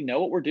it, and we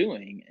know what we're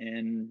doing.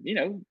 And,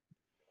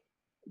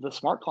 the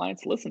smart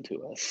clients listen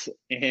to us.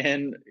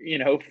 And,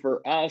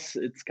 for us,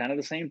 it's kind of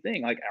the same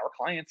thing. Like our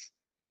clients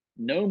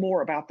know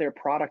more about their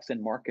products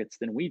and markets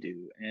than we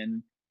do.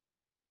 And,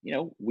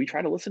 we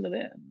try to listen to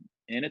them,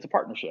 and it's a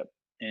partnership.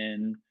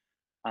 And,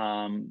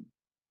 um,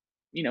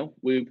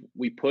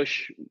 we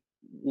push,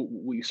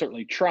 we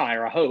certainly try,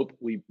 or I hope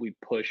we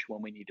push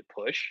when we need to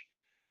push.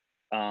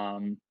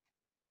 Um,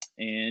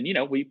 and,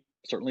 we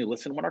certainly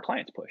listen when our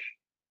clients push.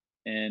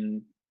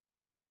 And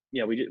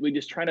yeah, we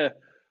just try to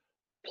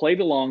play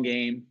the long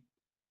game,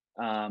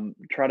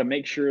 try to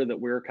make sure that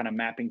we're kind of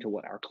mapping to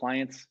what our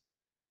clients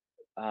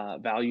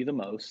value the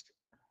most,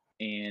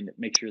 and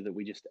make sure that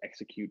we just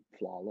execute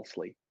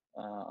flawlessly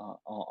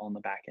on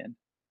the back end.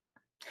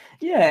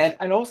 Yeah,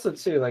 and also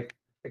too, like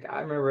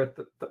I remember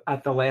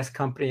at the last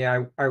company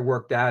I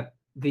worked at,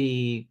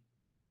 the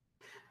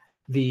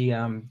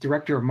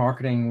director of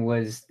marketing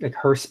was like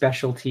her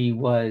specialty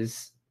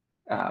was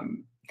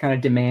kind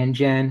of demand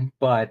gen,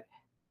 but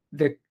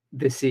the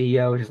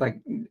CEO just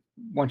like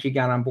once she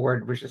got on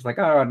board was just like,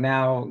 oh,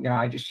 now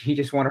he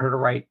just wanted her to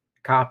write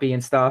copy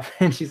and stuff,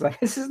 and she's like,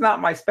 this is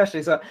not my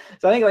specialty. So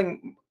I think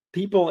like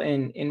people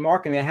in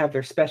marketing, they have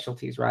their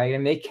specialties, right,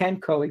 and they can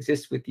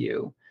coexist with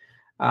you,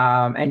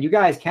 and you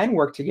guys can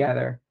work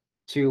together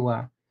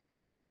to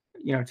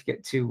to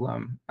get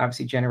to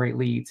obviously generate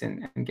leads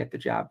and get the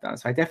job done.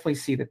 So I definitely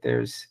see that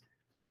there's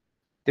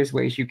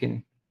ways you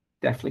can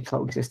definitely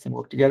coexist and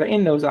work together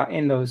in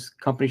those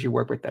companies you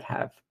work with that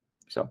have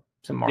some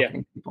Yeah,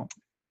 marketing people.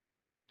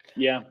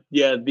 yeah,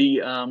 yeah.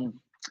 The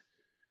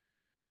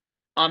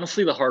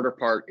honestly, the harder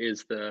part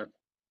is the,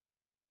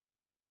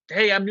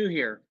 hey, I'm new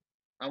here,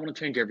 I want to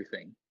change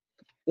everything.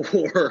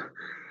 Or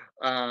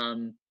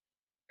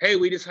hey,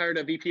 we just hired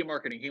a VP of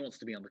marketing, he wants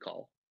to be on the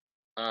call.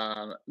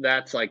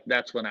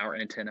 That's when our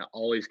antenna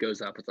always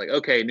goes up. It's like,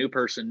 okay, new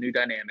person, new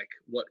dynamic.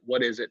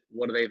 What is it?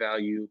 What do they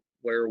value?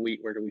 Where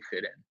do we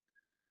fit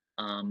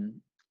in?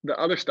 The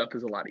other stuff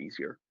is a lot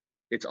easier.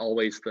 It's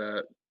always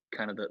the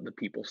kind of the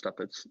people stuff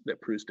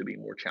that proves to be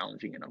more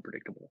challenging and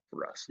unpredictable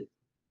for us.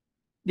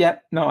 Yeah,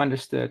 no,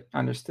 understood.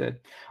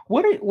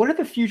 What are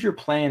the future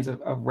plans of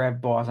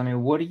Revboss? I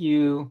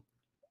mean,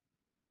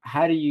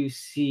 how do you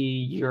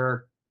see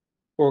your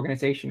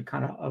organization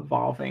kind of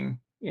evolving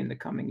in the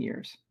coming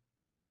years?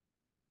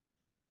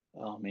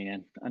 Oh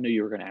man, I knew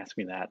you were going to ask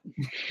me that.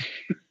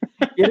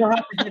 You don't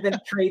have to give any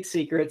trade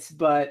secrets,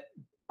 but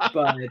I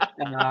don't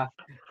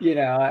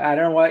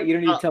want you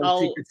don't need to tell the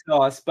I'll secret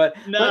sauce. But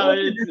no,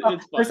 it's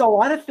there's a fine.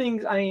 lot of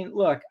things. I mean,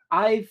 look,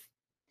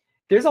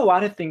 there's a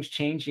lot of things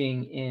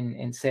changing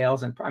in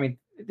sales, and I mean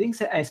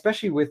things,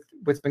 especially with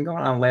what's been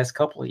going on the last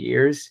couple of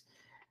years.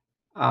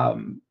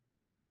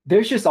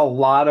 There's just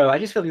I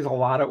just feel there's a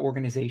lot of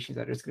organizations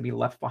that are just going to be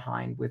left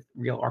behind with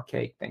real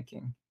archaic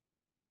thinking,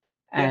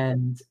 Yeah,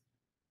 and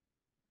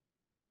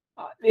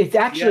it's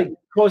yeah, actually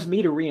caused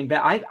me to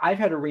reinvent. I've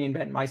had to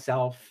reinvent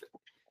myself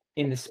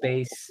in the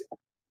space,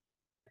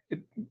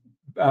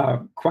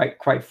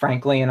 quite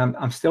frankly, and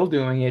I'm still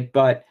doing it.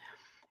 But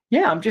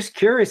yeah, I'm just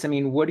curious. I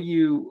mean, what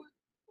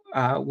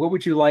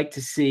would you like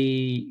to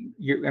see?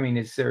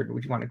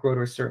 Would you want to grow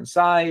to a certain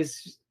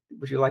size?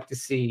 Would you like to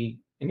see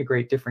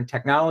integrate different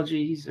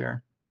technologies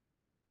or?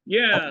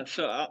 yeah.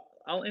 So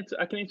I'll answer.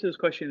 I can answer this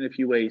question in a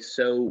few ways.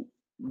 So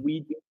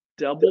we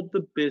doubled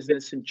the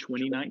business in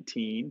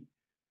 2019.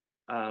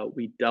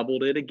 We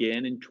doubled it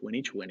again in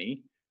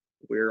 2020.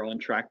 We're on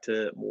track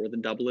to more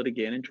than double it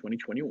again in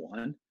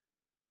 2021.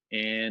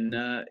 And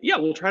yeah,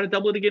 we'll try to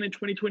double it again in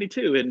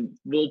 2022, and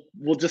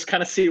we'll just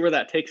kind of see where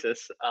that takes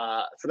us.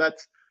 So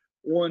that's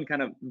one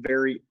kind of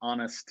very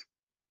honest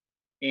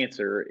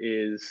answer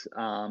is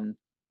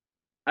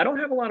I don't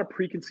have a lot of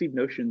preconceived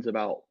notions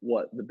about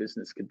what the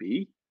business could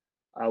be.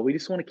 We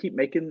just want to keep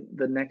making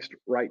the next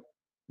right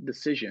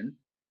decision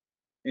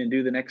and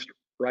do the next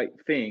right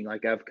thing.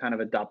 Like I've kind of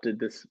adopted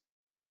this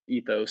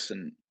ethos,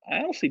 and I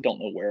honestly don't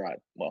know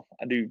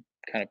I do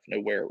kind of know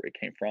where it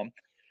came from.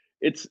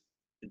 It's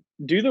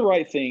do the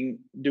right thing,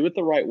 do it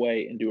the right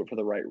way, and do it for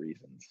the right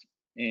reasons.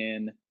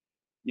 And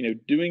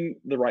doing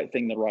the right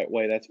thing the right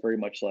way, that's very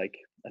much like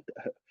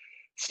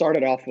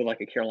started off with like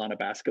a Carolina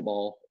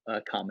basketball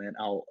comment.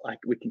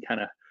 We can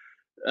kind of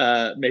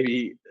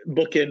maybe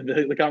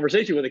bookend the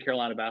conversation with a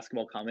Carolina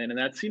basketball comment, and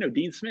that's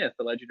Dean Smith,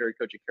 the legendary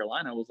coach of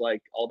Carolina, was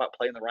like all about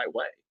playing the right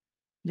way.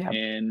 Yeah.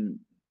 And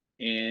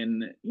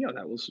And,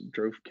 that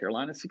drove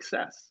Carolina's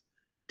success.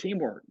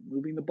 Teamwork,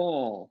 moving the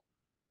ball.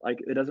 Like,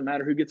 it doesn't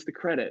matter who gets the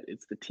credit.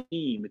 It's the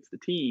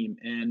team.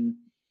 And,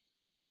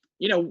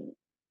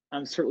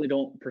 I certainly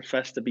don't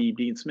profess to be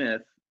Dean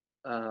Smith,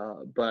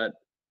 but,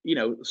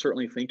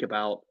 certainly think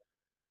about,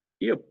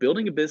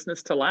 building a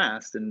business to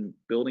last and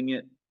building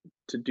it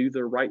to do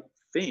the right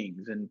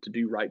things and to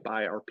do right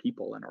by our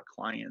people and our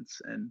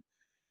clients. And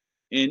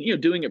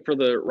doing it for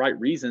the right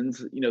reasons.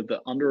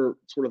 The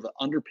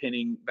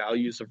underpinning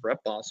values of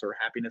Revboss are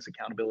happiness,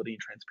 accountability,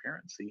 and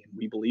transparency. And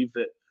we believe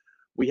that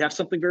we have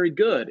something very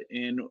good,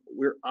 and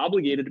we're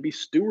obligated to be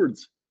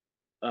stewards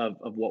of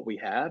what we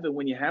have. And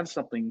when you have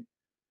something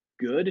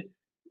good,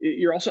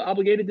 you're also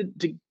obligated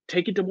to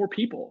take it to more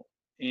people.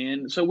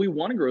 And so we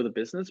want to grow the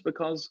business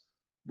because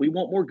we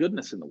want more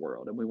goodness in the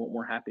world, and we want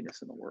more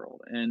happiness in the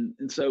world. And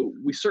so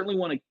we certainly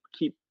want to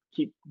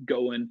keep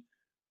going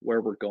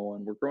where we're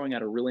going. We're growing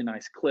at a really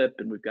nice clip,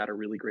 and we've got a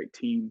really great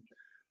team.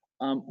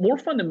 More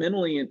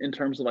fundamentally, in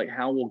terms of like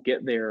how we'll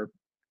get there,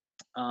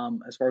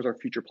 as far as our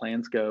future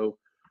plans go,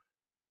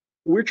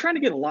 we're trying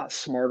to get a lot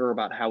smarter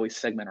about how we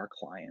segment our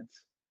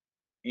clients.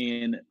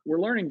 And we're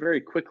learning very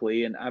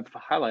quickly, and I've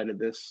highlighted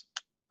this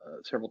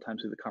several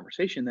times through the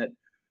conversation, that,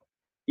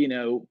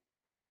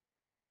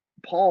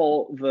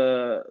 Paul,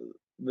 the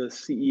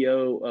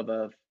CEO of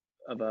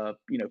a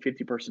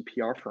 50-person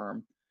PR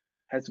firm,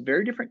 has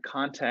very different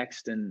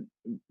context and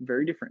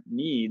very different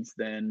needs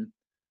than,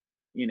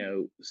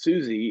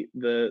 Susie,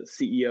 the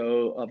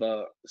CEO of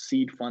a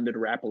seed-funded,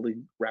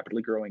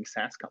 rapidly growing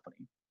SaaS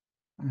company.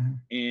 Mm-hmm.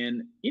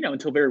 And,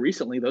 until very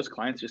recently, those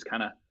clients just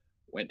kind of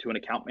went to an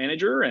account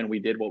manager, and we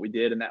did what we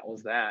did, and that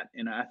was that.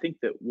 And I think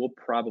that we'll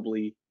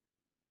probably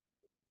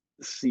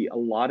see a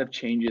lot of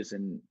changes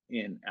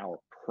in our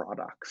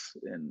products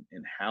and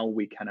how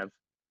we kind of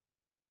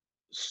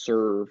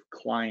serve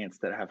clients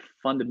that have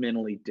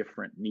fundamentally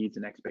different needs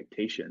and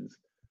expectations.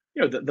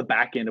 The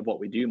back end of what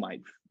we do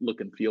might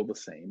look and feel the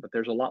same, but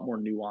there's a lot more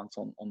nuance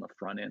on the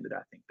front end that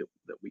I think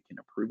that we can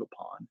improve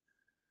upon.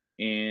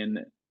 And,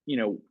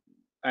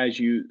 as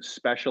you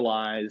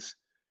specialize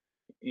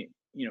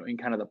in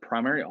kind of the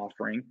primary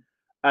offering,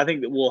 I think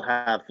that we'll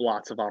have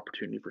lots of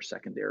opportunity for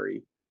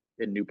secondary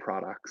and new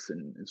products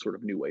and sort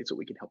of new ways that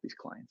we can help these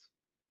clients.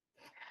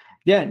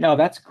 Yeah, no,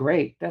 that's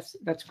great. That's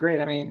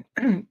great. I mean,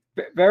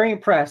 very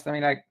impressed. I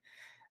mean,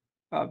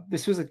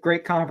 this was a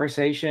great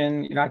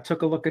conversation. I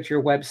took a look at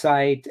your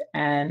website,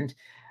 and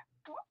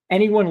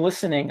anyone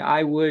listening,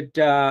 I would,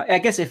 I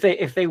guess if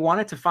they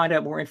wanted to find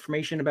out more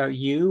information about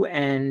you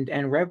and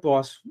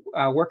Revboss,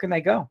 where can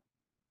they go?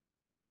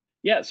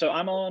 Yeah, so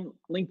I'm on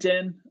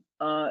LinkedIn,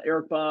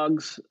 Eric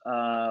Boggs.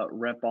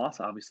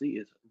 Revboss obviously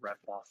is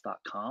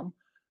revboss.com.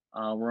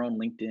 We're on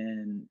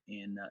LinkedIn,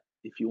 and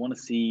if you want to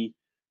see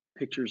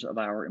pictures of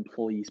our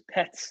employees'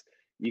 pets,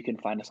 you can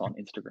find us on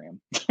Instagram.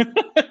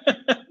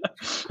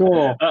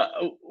 Cool.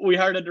 We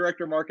hired a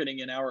director of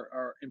marketing, and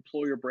our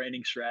employer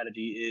branding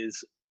strategy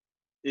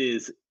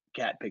is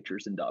cat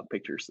pictures and dog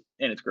pictures,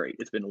 and it's great.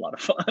 It's been a lot of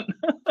fun.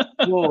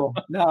 Cool.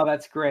 No,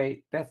 that's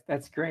great.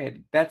 That's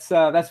great.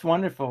 That's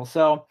wonderful.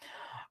 So,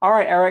 all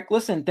right, Eric,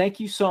 listen,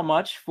 thank you so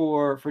much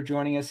for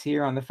joining us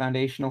here on the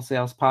Foundational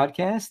Sales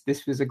Podcast.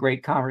 This was a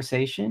great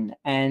conversation,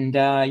 and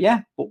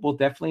yeah, we'll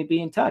definitely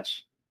be in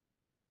touch.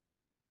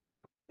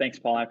 Thanks,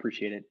 Paul. I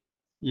appreciate it.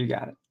 You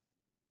got it.